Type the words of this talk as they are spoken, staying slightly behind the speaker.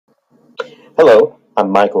Hello,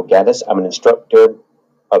 I'm Michael Gattis. I'm an instructor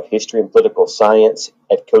of history and political science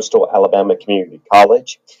at Coastal Alabama Community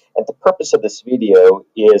College. And the purpose of this video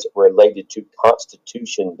is related to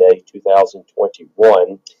Constitution Day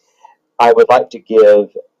 2021. I would like to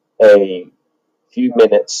give a few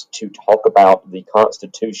minutes to talk about the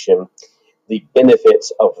Constitution, the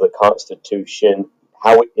benefits of the Constitution,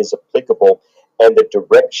 how it is applicable, and the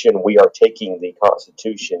direction we are taking the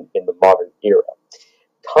Constitution in the modern era.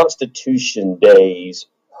 Constitution Day's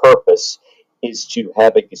purpose is to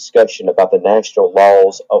have a discussion about the national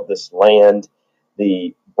laws of this land,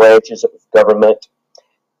 the branches of government,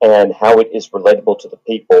 and how it is relatable to the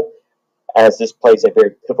people, as this plays a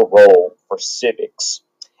very pivotal role for civics,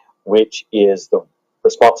 which is the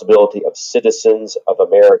responsibility of citizens of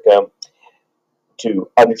America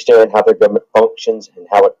to understand how their government functions and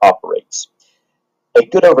how it operates. A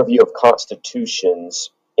good overview of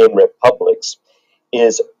constitutions in republics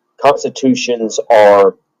is constitutions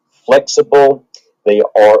are flexible, they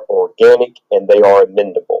are organic, and they are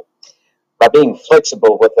amendable. By being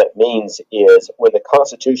flexible, what that means is when the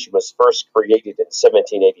Constitution was first created in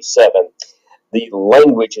 1787, the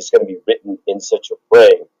language is going to be written in such a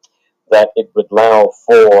way that it would allow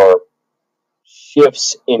for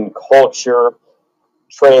shifts in culture,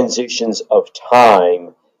 transitions of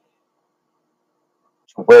time,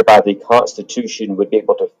 whereby the Constitution would be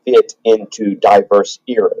able to fit into diverse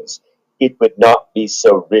eras. It would not be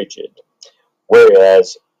so rigid.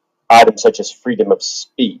 Whereas items such as freedom of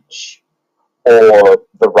speech or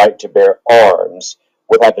the right to bear arms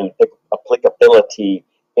would have an applicability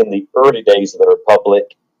in the early days of the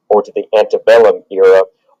Republic or to the antebellum era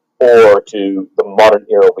or to the modern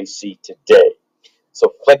era we see today.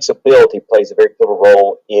 So flexibility plays a very pivotal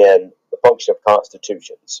role in the function of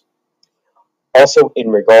constitutions. Also, in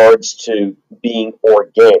regards to being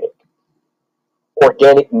organic.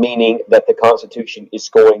 Organic meaning that the Constitution is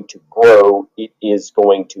going to grow, it is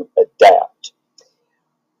going to adapt.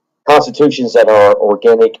 Constitutions that are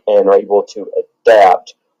organic and are able to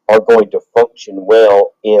adapt are going to function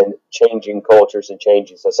well in changing cultures and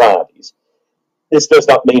changing societies. This does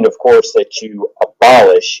not mean, of course, that you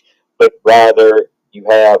abolish, but rather you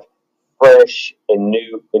have fresh and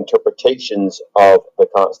new interpretations of the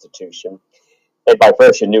Constitution. And by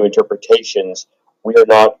fresh and new interpretations, we are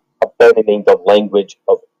not abandoning the language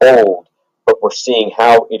of old, but we're seeing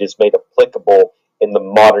how it is made applicable in the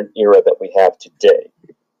modern era that we have today.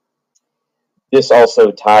 This also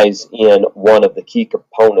ties in one of the key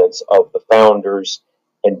components of the founders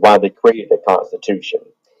and why they created the Constitution.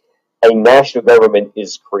 A national government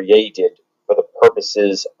is created for the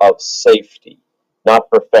purposes of safety, not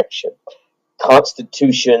perfection.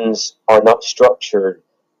 Constitutions are not structured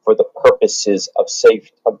for the purposes of safety,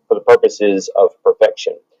 for the purposes of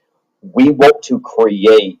perfection. We want to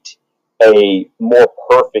create a more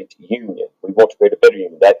perfect union. We want to create a better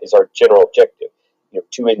union. That is our general objective,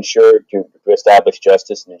 to establish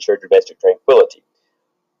justice and ensure domestic tranquility.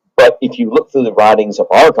 But if you look through the writings of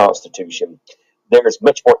our Constitution, there is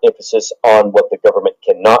much more emphasis on what the government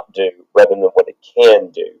cannot do rather than what it can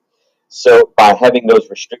do. So by having those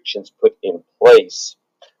restrictions put in place,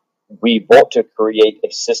 we want to create a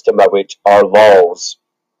system by which our laws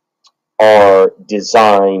are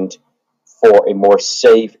designed for a more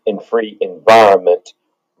safe and free environment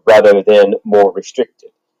rather than more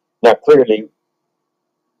restricted. Now, clearly,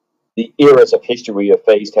 the eras of history we have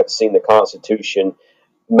faced have seen the Constitution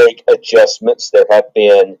make adjustments. There have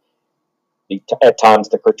been, at times,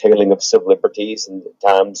 the curtailing of civil liberties, and at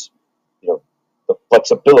times, the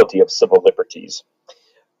flexibility of civil liberties.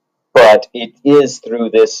 But it is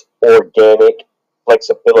through this organic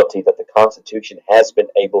flexibility that the Constitution has been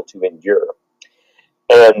able to endure.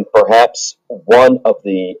 And perhaps one of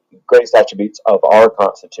the greatest attributes of our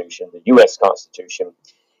Constitution, the U.S. Constitution,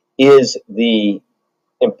 is the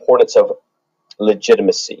importance of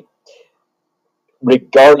legitimacy.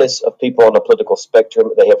 Regardless of people on the political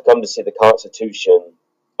spectrum, they have come to see the Constitution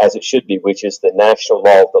as it should be, which is the national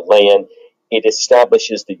law of the land. It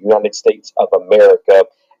establishes the United States of America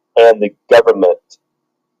and the government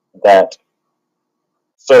that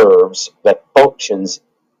serves, that functions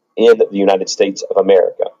in the United States of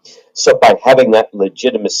America. So by having that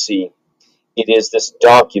legitimacy, it is this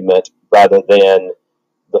document rather than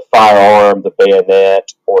the firearm, the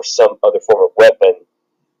bayonet, or some other form of weapon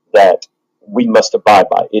that we must abide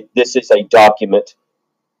by. This is a document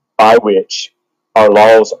by which our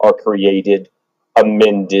laws are created,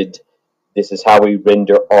 amended. This is how we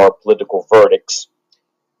render our political verdicts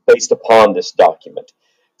based upon this document.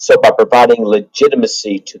 So by providing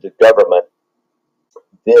legitimacy to the government,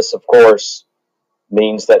 this, of course,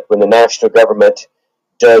 means that when the national government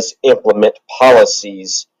does implement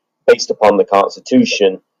policies based upon the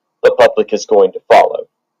Constitution, the public is going to follow.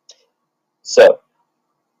 So,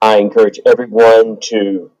 I encourage everyone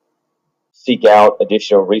to seek out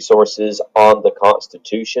additional resources on the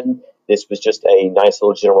Constitution. This was just a nice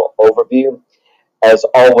little general overview. As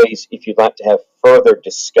always, if you'd like to have further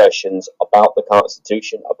discussions about the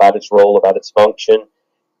Constitution, about its role, about its function,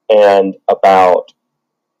 and about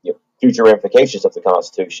future ramifications of the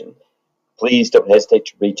Constitution, please don't hesitate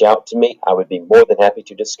to reach out to me. I would be more than happy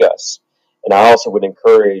to discuss. And I also would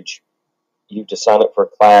encourage you to sign up for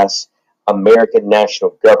a class, American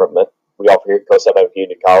National Government, we offer here at Coastal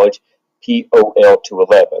Community College, POL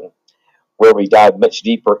 211, where we dive much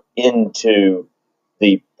deeper into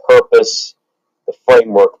the purpose, the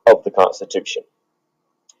framework of the Constitution.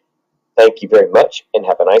 Thank you very much, and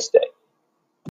have a nice day.